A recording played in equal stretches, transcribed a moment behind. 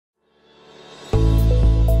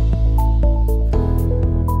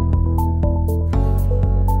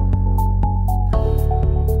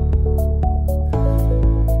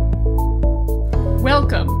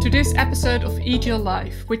to this episode of EJIL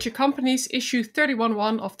Live, which accompanies issue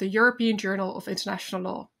 31.1 of the European Journal of International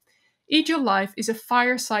Law. EJIL Live is a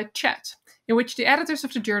fireside chat in which the editors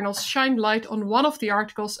of the journals shine light on one of the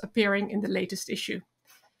articles appearing in the latest issue.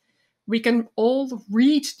 We can all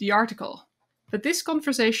read the article, but this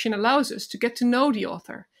conversation allows us to get to know the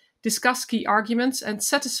author, discuss key arguments, and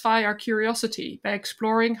satisfy our curiosity by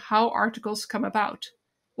exploring how articles come about.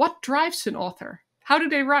 What drives an author? How do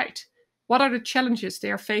they write? What are the challenges they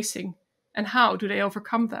are facing? And how do they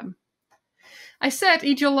overcome them? I said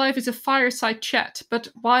EJIL Live is a fireside chat, but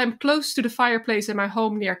while I'm close to the fireplace in my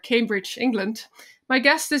home near Cambridge, England, my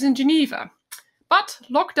guest is in Geneva. But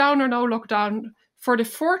lockdown or no lockdown, for the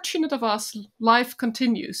fortunate of us, life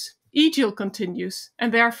continues. EJIL continues,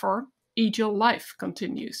 and therefore EJIL Live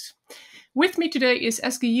continues. With me today is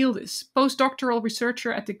Ezgi Yildiz, Postdoctoral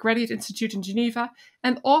Researcher at the Graduate Institute in Geneva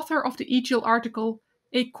and author of the EJIL article,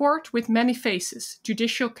 A Court with Many Faces,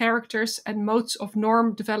 Judicial Characters and Modes of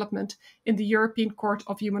Norm Development in the European Court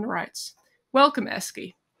of Human Rights. Welcome,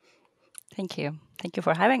 Ezgi. Thank you. Thank you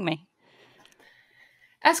for having me.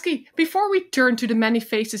 Ezgi, before we turn to the many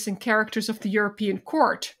faces and characters of the European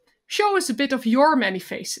Court, show us a bit of your many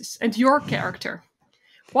faces and your character.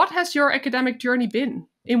 What has your academic journey been?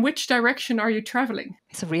 In which direction are you traveling?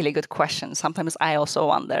 It's a really good question. Sometimes I also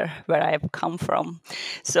wonder where I've come from.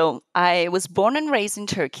 So I was born and raised in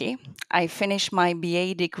Turkey. I finished my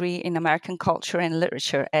BA degree in American Culture and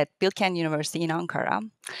Literature at Bilkent University in Ankara.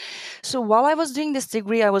 So while I was doing this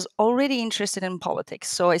degree, I was already interested in politics.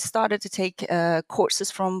 So I started to take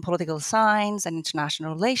courses from political science and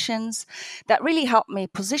international relations that really helped me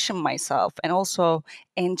position myself and also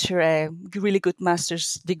enter a really good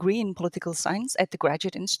master's degree in political science at the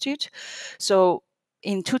Graduate Institute. So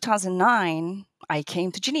in 2009, I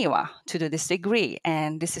came to Geneva to do this degree,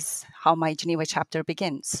 and this is how my Geneva chapter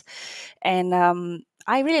begins. And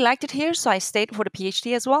I really liked it here, so I stayed for the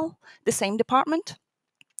PhD as well, the same department.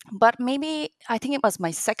 But maybe, I think it was my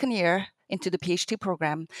second year into the PhD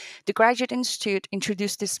program, the Graduate Institute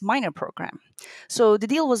introduced this minor program. So the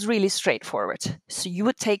deal was really straightforward. So you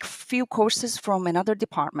would take few courses from another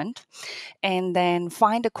department and then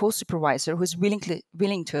find a co-supervisor who's willing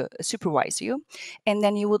to supervise you. And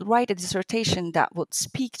then you would write a dissertation that would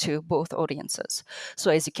speak to both audiences.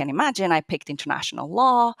 So as you can imagine, I picked international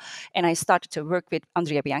law and I started to work with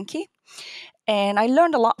Andrea Bianchi. And I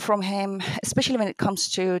learned a lot from him, especially when it comes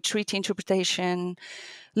to treaty interpretation,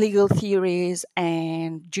 legal theories,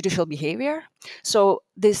 and judicial behavior. So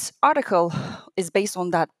this article is based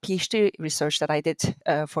on that PhD research that I did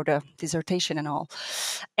for the dissertation and all.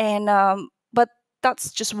 And but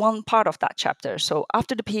that's just one part of that chapter. So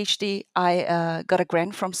after the PhD, I got a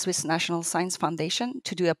grant from Swiss National Science Foundation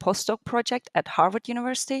to do a postdoc project at Harvard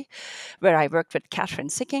University, where I worked with Catherine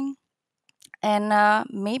Sicking. And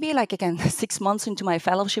maybe 6 months into my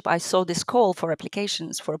fellowship, I saw this call for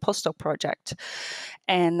applications for a postdoc project.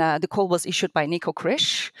 And the call was issued by Nico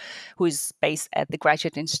Krisch, who is based at the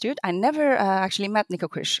Graduate Institute. I never actually met Nico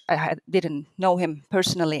Krisch. I didn't know him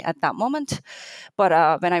personally at that moment.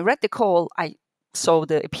 But when I read the call, I saw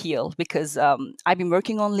the appeal because I've been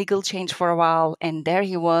working on legal change for a while, and there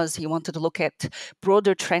he was. He wanted to look at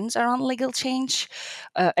broader trends around legal change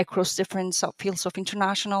across different subfields of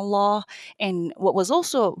international law. And what was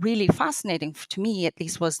also really fascinating to me, at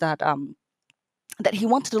least, was that that he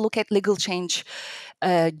wanted to look at legal change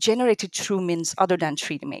generated through means other than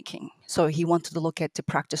treaty making. So he wanted to look at the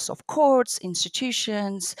practice of courts,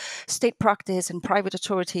 institutions, state practice, and private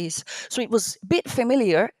authorities. So it was a bit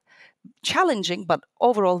familiar, challenging, but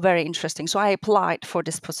overall very interesting. So I applied for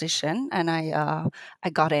this position and I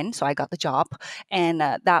got in. So I got the job. And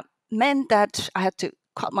that meant that I had to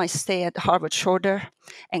cut my stay at Harvard shorter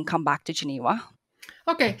and come back to Geneva.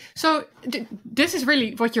 Okay, so this is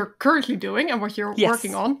really what you're currently doing and what you're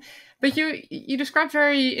working on. But you described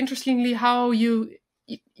very interestingly how you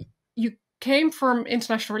came from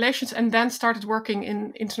international relations and then started working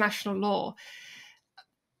in international law.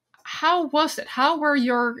 How was it? How were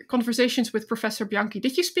your conversations with Professor Bianchi?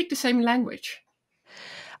 Did you speak the same language?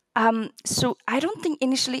 So I don't think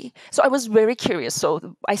initially, so I was very curious.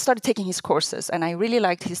 So I started taking his courses and I really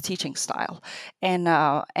liked his teaching style. And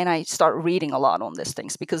I started reading a lot on these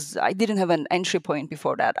things because I didn't have an entry point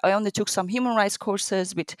before that. I only took some human rights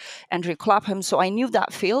courses with Andrew Clapham. So I knew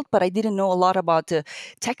that field, but I didn't know a lot about the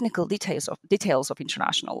technical details of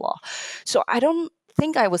international law. So I don't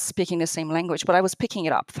think I was speaking the same language, but I was picking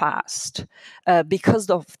it up fast because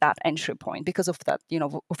of that entry point, because of that,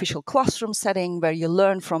 official classroom setting where you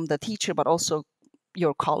learn from the teacher, but also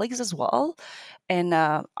your colleagues as well. And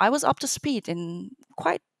I was up to speed in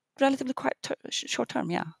relatively quite short term,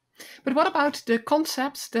 yeah. But what about the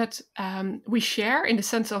concepts that we share in the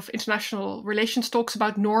sense of international relations talks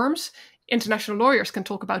about norms? International lawyers can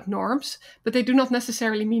talk about norms, but they do not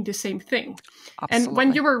necessarily mean the same thing. And when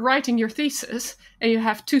Absolutely. you were writing your thesis and you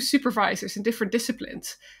have two supervisors in different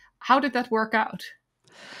disciplines, how did that work out?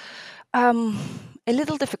 A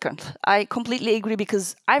little difficult. I completely agree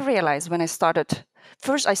because I realized when I started.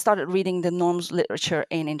 First, I started reading the norms literature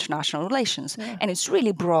in international relations, and it's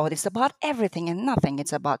really broad. It's about everything and nothing.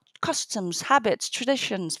 It's about customs, habits,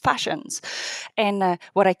 traditions, fashions. And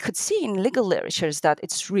what I could see in legal literature is that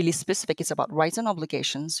it's really specific. It's about rights and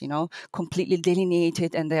obligations, completely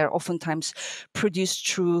delineated, and they're oftentimes produced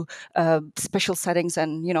through special settings.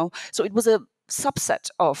 And, so it was a subset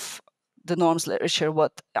of the norms literature,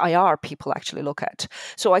 what IR people actually look at.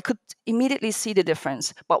 So I could immediately see the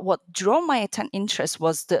difference. But what drove my interest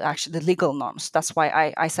was the legal norms. That's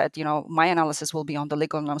why I said, my analysis will be on the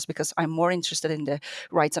legal norms because I'm more interested in the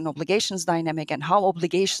rights and obligations dynamic and how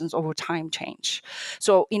obligations over time change.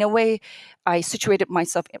 So in a way, I situated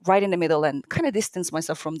myself right in the middle and kind of distanced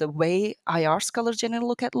myself from the way IR scholars generally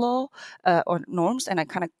look at law or norms, and I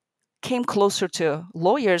kind of came closer to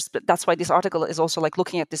lawyers, but that's why this article is also like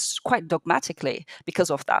looking at this quite dogmatically because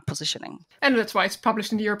of that positioning. And that's why it's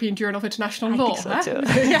published in the European Journal of International I Law. think so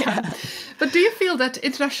too. Yeah. But do you feel that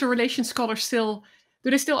international relations scholars do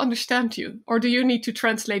they still understand you? Or do you need to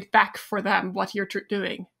translate back for them what you're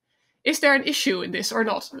doing? Is there an issue in this or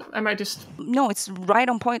not? Am I just... No, it's right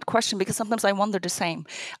on point question because sometimes I wonder the same.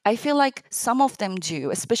 I feel like some of them do,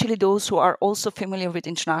 especially those who are also familiar with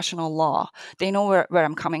international law. They know where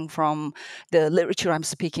I'm coming from, the literature I'm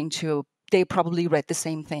speaking to. They probably read the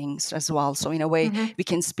same things as well. So in a way, we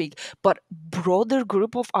can speak. But broader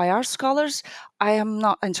group of IR scholars, I am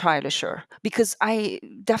not entirely sure because I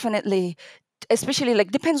definitely, especially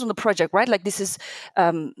like depends on the project, right? Like this is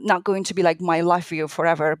not going to be like my life view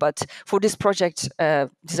forever, but for this project,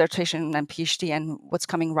 dissertation and PhD and what's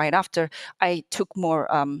coming right after, I took more,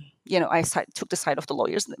 took the side of the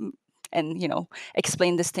lawyers and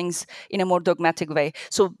explain these things in a more dogmatic way.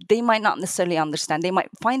 So they might not necessarily understand. They might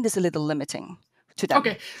find this a little limiting to them.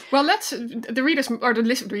 Okay, well, the readers or the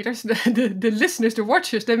listeners, the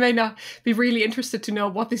watchers, they may not be really interested to know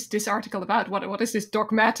what is this article about. What is this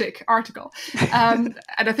dogmatic article? And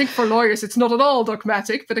I think for lawyers, it's not at all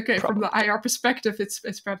dogmatic, but okay, probably. From the IR perspective,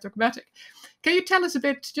 it's perhaps dogmatic. Can you tell us a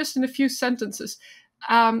bit, just in a few sentences,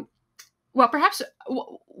 well, perhaps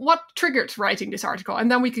what triggered writing this article, and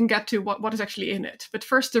then we can get to what is actually in it. But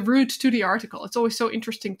first, the route to the article. It's always so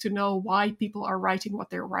interesting to know why people are writing what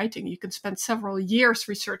they're writing. You can spend several years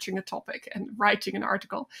researching a topic and writing an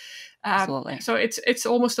article. Absolutely. So it's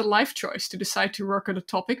almost a life choice to decide to work on a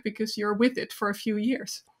topic because you're with it for a few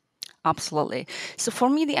years. Absolutely. So for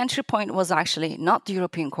me, the entry point was actually not the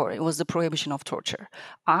European Court. It was the prohibition of torture.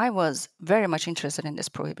 I was very much interested in this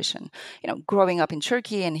prohibition. Growing up in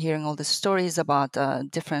Turkey and hearing all the stories about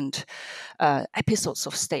different episodes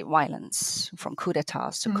of state violence, from coup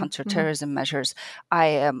d'etats to counterterrorism measures,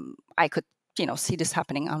 I could see this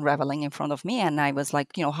happening, unraveling in front of me. And I was like,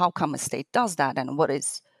 how come a state does that? And what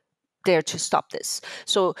is there to stop this?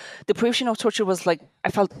 So the prohibition of torture was like, I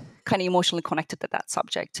felt kind of emotionally connected to that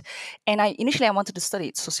subject. And initially I wanted to study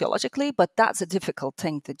it sociologically, but that's a difficult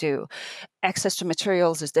thing to do. Access to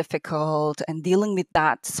materials is difficult, and dealing with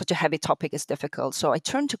that, such a heavy topic, is difficult. So I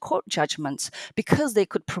turned to court judgments because they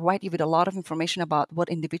could provide you with a lot of information about what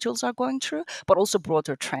individuals are going through, but also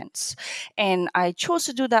broader trends. And I chose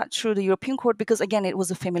to do that through the European Court because, again, it was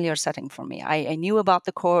a familiar setting for me. I knew about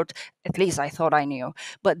the court, at least I thought I knew.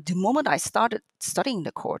 But the moment I started studying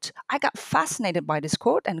the court, I got fascinated by this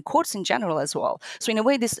court and courts in general as well. So in a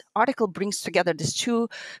way, this article brings together these two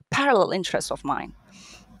parallel interests of mine.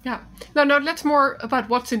 Yeah. No, let's more about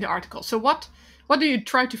what's in the article. So what do you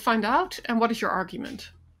try to find out, and what is your argument?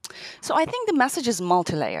 So I think the message is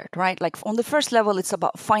multi-layered, right? Like on the first level, it's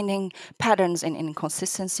about finding patterns and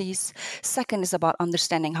inconsistencies. Second is about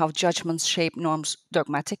understanding how judgments shape norms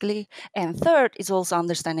dogmatically. And third is also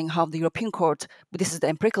understanding how the European Court, this is the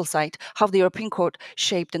empirical side, how the European Court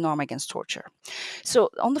shaped the norm against torture. So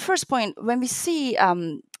on the first point, when we see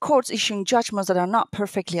courts issuing judgments that are not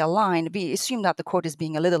perfectly aligned, we assume that the court is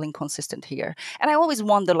being a little inconsistent here. And I always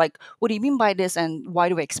wonder, like, what do you mean by this, and why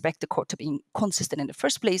do we expect the court to be consistent in the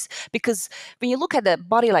first place? Because when you look at a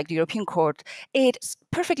body like the European Court, it's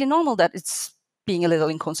perfectly normal that it's being a little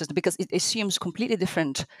inconsistent because it assumes completely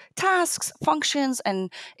different tasks, functions,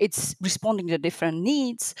 and it's responding to different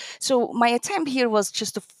needs. So my attempt here was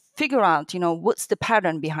just to figure out, what's the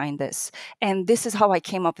pattern behind this. And this is how I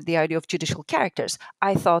came up with the idea of judicial characters.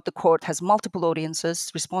 I thought the court has multiple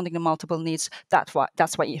audiences responding to multiple needs. That's why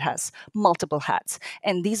it has multiple hats.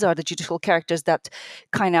 And these are the judicial characters that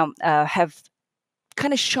kind of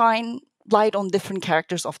shine light on different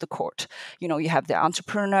characters of the court. You have the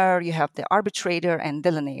entrepreneur, you have the arbitrator, and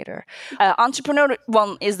delineator. Entrepreneur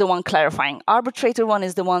one is the one clarifying. Arbitrator one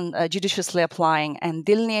is the one judiciously applying, and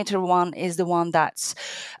delineator one is the one that's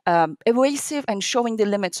evasive and showing the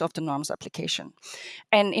limits of the norm's application.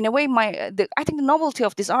 And in a way, I think the novelty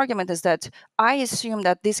of this argument is that I assume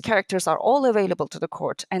that these characters are all available to the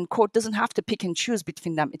court, and court doesn't have to pick and choose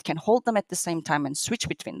between them. It can hold them at the same time and switch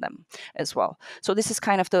between them as well. So this is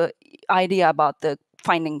kind of the idea about the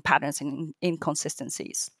finding patterns in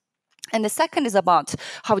inconsistencies. And the second is about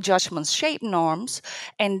how judgments shape norms.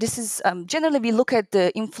 And this is generally we look at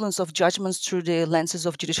the influence of judgments through the lenses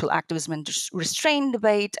of judicial activism and restrained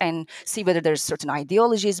debate, and see whether there's certain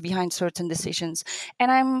ideologies behind certain decisions.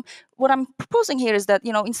 And what I'm proposing here is that,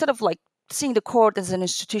 instead of seeing the court as an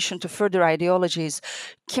institution to further ideologies,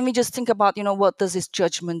 can we just think about, what does this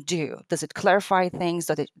judgment do? Does it clarify things?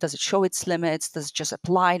 Does it show its limits? Does it just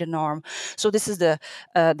apply the norm? So this is the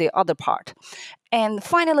other part. And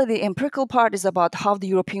finally, the empirical part is about how the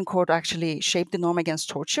European Court actually shaped the norm against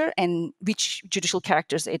torture and which judicial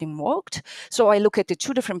characters it invoked. So I look at the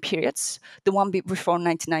two different periods, the one before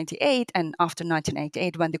 1998 and after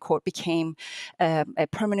 1988, when the court became a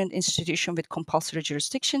permanent institution with compulsory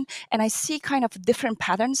jurisdiction. And I see kind of different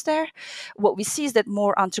patterns there. What we see is that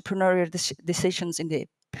more entrepreneurial decisions in the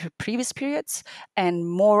previous periods and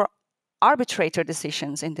more arbitrator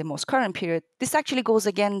decisions in the most current period. This actually goes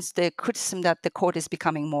against the criticism that the court is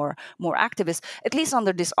becoming more activist. At least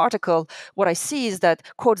under this article, what I see is that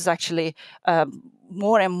court is actually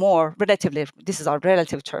more and more, relatively, this is our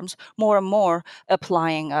relative terms, more and more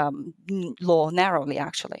applying law narrowly,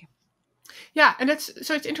 actually. Yeah, and it's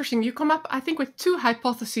interesting. You come up, I think, with two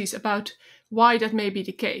hypotheses about why that may be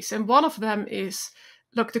the case. And one of them is,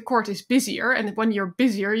 look, the court is busier, and when you're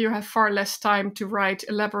busier, you have far less time to write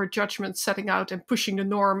elaborate judgments setting out and pushing the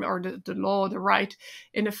norm or the law, the right,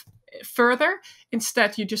 further.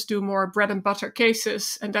 Instead, you just do more bread and butter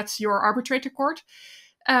cases, and that's your arbitrator court.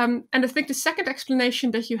 And I think the second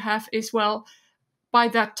explanation that you have is, well, by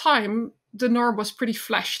that time, the norm was pretty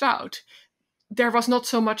fleshed out. There was not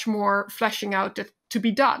so much more fleshing out to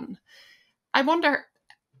be done. I wonder,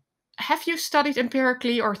 have you studied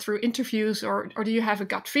empirically or through interviews, or do you have a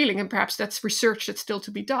gut feeling, and perhaps that's research that's still to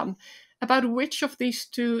be done, about which of these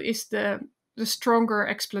two is the stronger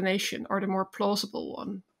explanation or the more plausible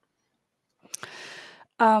one?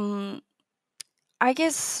 I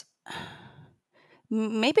guess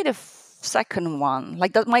maybe the second one,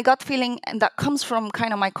 my gut feeling, and that comes from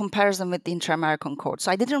kind of my comparison with the inter-American court.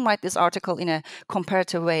 So I didn't write this article in a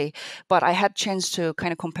comparative way, but I had chance to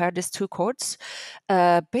kind of compare these two courts.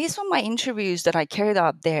 Based on my interviews that I carried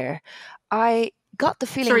out there, I got the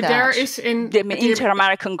feeling that there is in the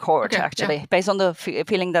inter-American court, okay, actually, yeah. based on the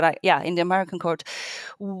feeling that in the American court,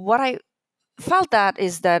 what I felt that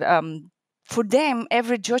is that for them,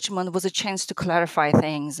 every judgment was a chance to clarify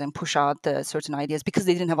things and push out certain ideas because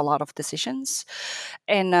they didn't have a lot of decisions.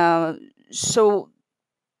 And so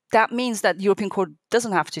that means that the European Court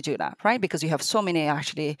doesn't have to do that, right? Because you have so many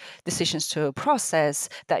actually decisions to process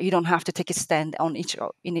that you don't have to take a stand on each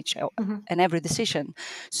and every decision.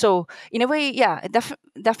 So in a way,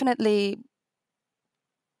 definitely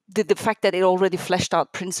the fact that it already fleshed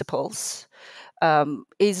out principles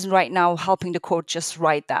is right now helping the court just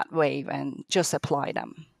ride that wave and just apply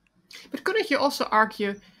them. But couldn't you also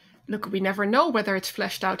argue, look, we never know whether it's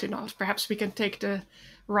fleshed out or not. Perhaps we can take the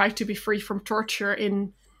right to be free from torture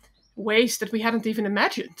in ways that we hadn't even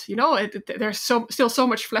imagined. There's still so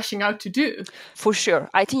much fleshing out to do. For sure.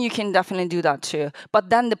 I think you can definitely do that too. But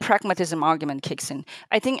then the pragmatism argument kicks in.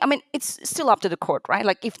 It's still up to the court, right?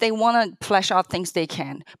 Like if they want to flesh out things, they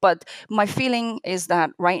can. But my feeling is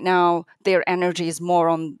that right now their energy is more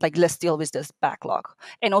on let's deal with this backlog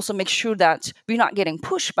and also make sure that we're not getting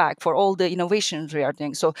pushback for all the innovations we are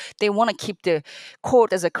doing. So they want to keep the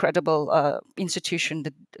court as a credible institution.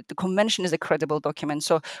 The convention is a credible document.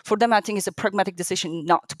 So for them, I think it's a pragmatic decision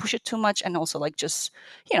not to push it too much and also just,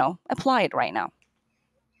 apply it right now.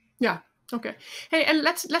 Yeah. Okay. Hey, and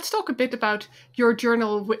let's talk a bit about your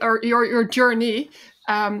journal or your journey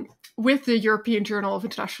with the European Journal of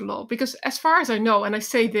International Law, because as far as I know, and I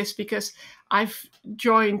say this because I've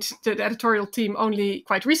joined the editorial team only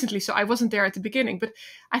quite recently, so I wasn't there at the beginning, but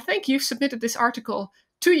I think you've submitted this article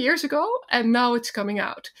 2 years ago and now it's coming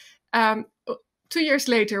out. 2 years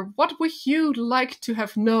later, what would you like to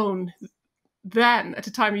have known then at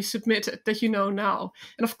the time you submitted that you know now?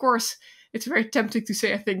 And of course, it's very tempting to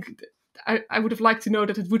say, I think, I would have liked to know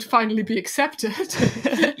that it would finally be accepted.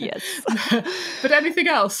 Yes. But anything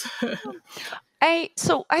else?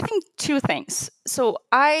 So I think two things. So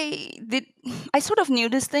I sort of knew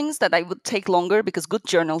these things, that I would take longer because good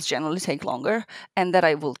journals generally take longer, and that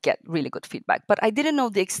I will get really good feedback. But I didn't know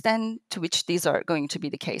the extent to which these are going to be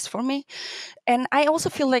the case for me. And I also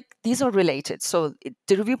feel like these are related. So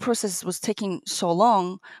the review process was taking so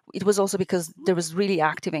long. It was also because there was really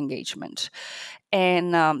active engagement,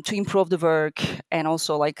 and to improve the work, and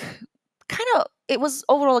also like it was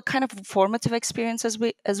overall a kind of formative experience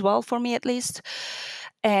as well, for me at least.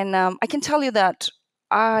 And I can tell you that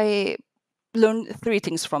I learned three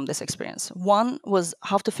things from this experience. One was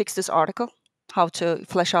how to fix this article, how to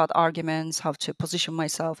flesh out arguments, how to position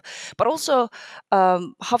myself, but also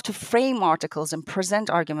how to frame articles and present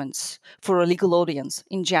arguments for a legal audience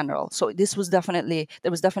in general. So there was definitely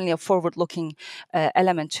a forward-looking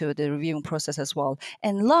element to the reviewing process as well.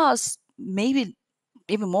 And last, maybe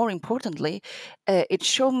even more importantly, it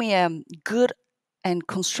showed me a good and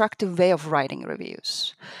constructive way of writing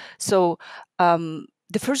reviews. So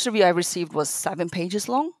the first review I received was 7 pages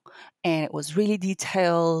long, and it was really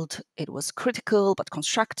detailed. It was critical but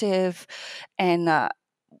constructive. And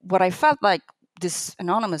what I felt like this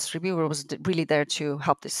anonymous reviewer was really there to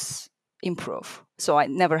help this improve. So I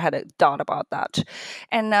never had a doubt about that.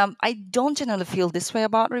 And I don't generally feel this way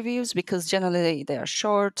about reviews, because generally they are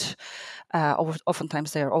short.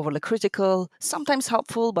 Oftentimes they are overly critical, sometimes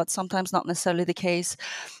helpful, but sometimes not necessarily the case.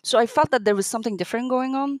 So I felt that there was something different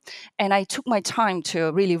going on, and I took my time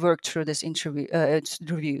to really work through this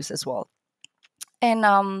reviews as well. And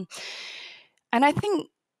I think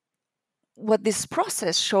what this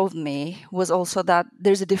process showed me was also that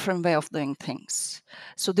there's a different way of doing things.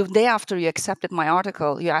 So the day after you accepted my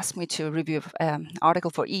article, you asked me to review an article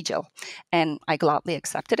for EJIL, and I gladly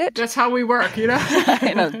accepted it. That's how we work, you know?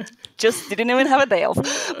 I know, just didn't even have a day off.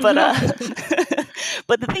 But,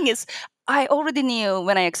 but the thing is, I already knew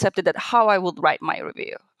when I accepted that how I would write my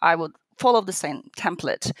review. I would follow the same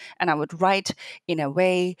template, and I would write in a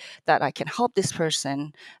way that I can help this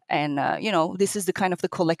person. And, this is the kind of the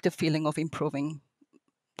collective feeling of improving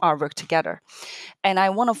our work together. And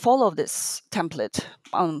I want to follow this template,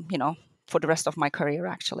 for the rest of my career,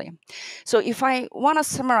 actually. So if I want to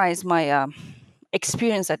summarize my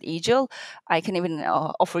experience at EJIL, I can even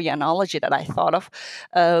offer you an analogy that I thought of,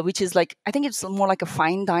 which is like, I think it's more like a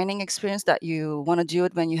fine dining experience that you want to do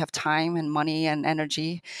it when you have time and money and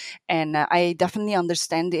energy. And I definitely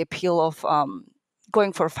understand the appeal of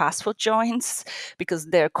going for fast food joints, because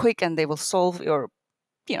they're quick and they will solve your,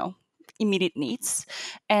 immediate needs.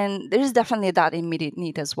 And there's definitely that immediate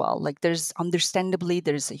need as well. Like there's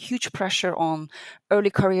a huge pressure on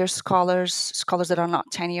early career scholars that are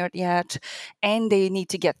not tenured yet, and they need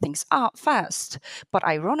to get things out fast. But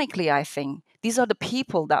ironically, I think these are the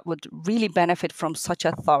people that would really benefit from such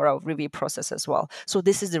a thorough review process as well. So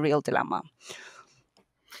this is the real dilemma.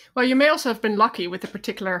 Well, you may also have been lucky with a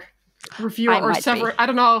particular reviewer or several. I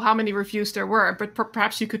don't know how many reviews there were, but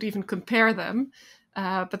perhaps you could even compare them.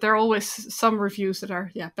 But there are always some reviews that are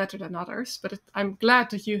better than others. But I'm glad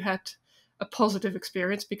that you had a positive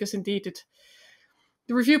experience, because indeed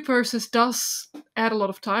the review process does add a lot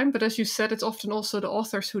of time. But as you said, it's often also the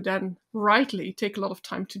authors who then rightly take a lot of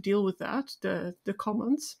time to deal with that, the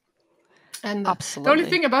comments. And the only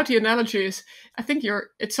thing about the analogy is, I think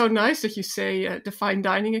it's so nice that you say the fine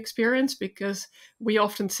dining experience, because we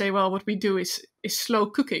often say, well, what we do is slow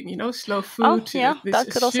cooking, slow food. Oh, yeah, that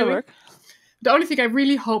could also work. The only thing I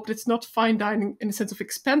really hope it's not fine dining in the sense of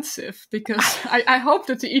expensive, because I hope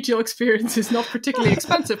that the EJIL experience is not particularly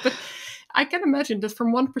expensive. But I can imagine that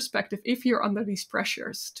from one perspective, if you're under these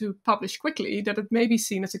pressures to publish quickly, that it may be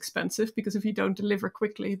seen as expensive, because if you don't deliver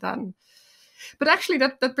quickly, then... But actually,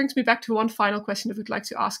 that brings me back to one final question that we'd like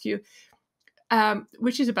to ask you,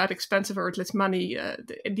 which is about expensive, or at least money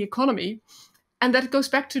in the economy. And that goes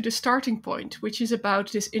back to the starting point, which is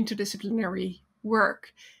about this interdisciplinary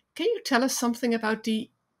work. Can you tell us something about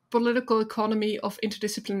the political economy of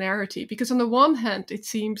interdisciplinarity? Because on the one hand, it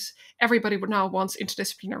seems everybody now wants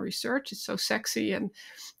interdisciplinary research. It's so sexy, and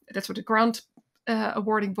that's what the grant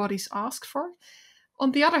awarding bodies ask for.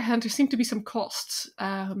 On the other hand, there seem to be some costs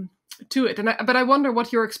to it. But I wonder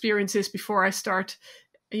what your experience is before I start,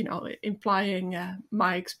 implying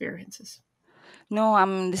my experiences. No,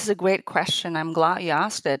 this is a great question. I'm glad you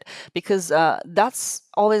asked it because that's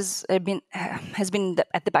always been has been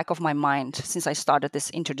at the back of my mind since I started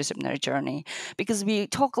this interdisciplinary journey. Because we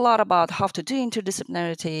talk a lot about how to do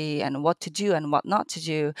interdisciplinarity and what to do and what not to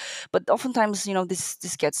do, but oftentimes,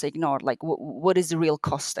 this gets ignored. Like, what is the real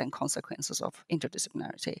cost and consequences of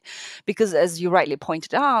interdisciplinarity? Because as you rightly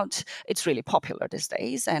pointed out, it's really popular these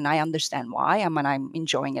days, and I understand why. I'm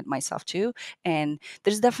enjoying it myself too, and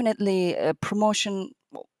there's definitely a promotion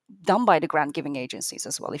done by the grant giving agencies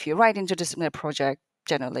as well. If you write interdisciplinary project,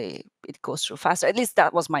 generally it goes through faster. At least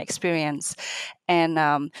that was my experience.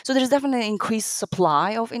 And so there's definitely an increased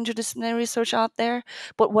supply of interdisciplinary research out there.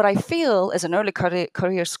 But what I feel as an early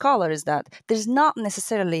career scholar is that there's not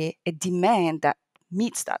necessarily a demand that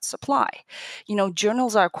meets that supply.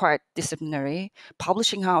 Journals are quite disciplinary.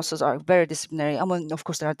 Publishing houses are very disciplinary. I mean, of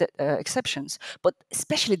course, there are exceptions, but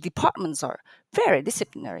especially departments are very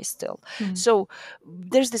disciplinary still. So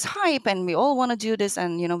there's this hype, and we all want to do this,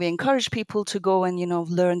 and we encourage people to go and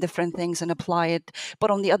learn different things and apply it.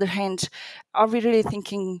 But on the other hand, are we really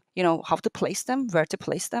thinking how to place them, where to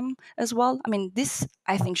place them as well? I mean, this,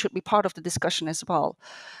 I think, should be part of the discussion as well.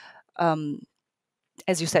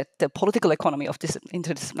 As you said, the political economy of this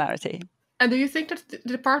interdisciplinarity. And do you think that the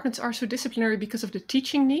departments are so disciplinary because of the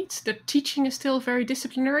teaching needs? That teaching is still very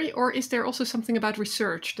disciplinary? Or is there also something about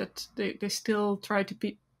research that they still try to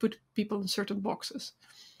put people in certain boxes?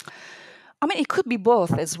 I mean, it could be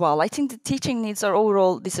both as well. I think the teaching needs are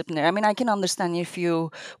overall disciplinary. I mean, I can understand if you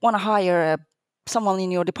want to hire someone in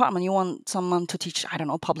your department, you want someone to teach, I don't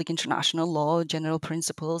know, public international law, general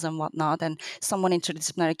principles and whatnot, and someone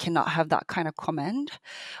interdisciplinary cannot have that kind of command,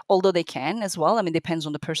 although they can as well. I mean, depends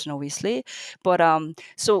on the person, obviously. But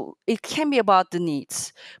so it can be about the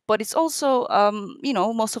needs, but it's also,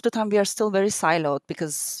 most of the time we are still very siloed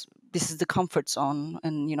because this is the comfort zone,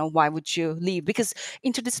 and why would you leave? Because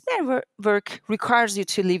interdisciplinary work requires you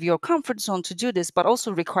to leave your comfort zone to do this, but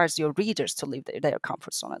also requires your readers to leave their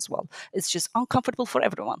comfort zone as well. It's just uncomfortable for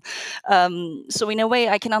everyone. So in a way,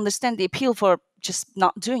 I can understand the appeal for just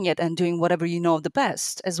not doing it and doing whatever you know the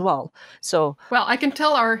best as well. So, well, I can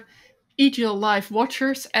tell our EJIL live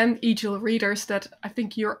watchers and EJIL readers that I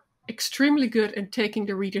think you're extremely good in taking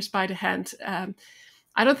the readers by the hand.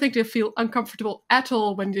 I don't think they feel uncomfortable at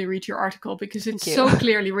all when they read your article because it's so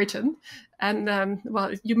clearly written. And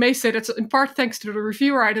well, you may say that's in part thanks to the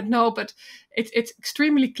reviewer, I don't know, but it's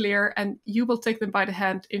extremely clear, and you will take them by the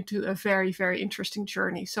hand into a very, very interesting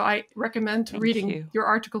journey. So I recommend reading your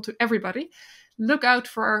article to everybody. Look out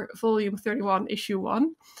for our volume 31, issue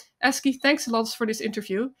 1. Ezgi, thanks a lot for this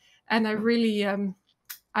interview. And I really...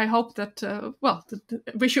 I hope that,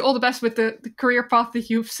 wish you all the best with the career path that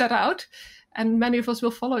you've set out. And many of us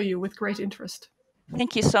will follow you with great interest.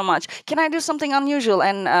 Thank you so much. Can I do something unusual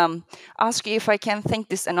and ask you if I can thank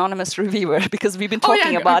this anonymous reviewer, because we've been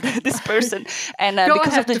talking about this person, and go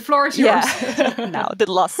because ahead, of the floor is yours. Now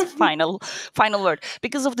the last final word.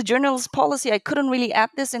 Because of the journal's policy, I couldn't really add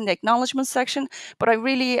this in the acknowledgement section, but I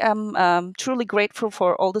really am truly grateful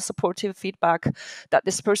for all the supportive feedback that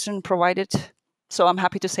this person provided. So I'm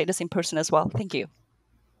happy to say this in person as well. Thank you.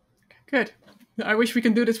 Good. I wish we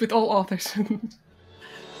can do this with all authors.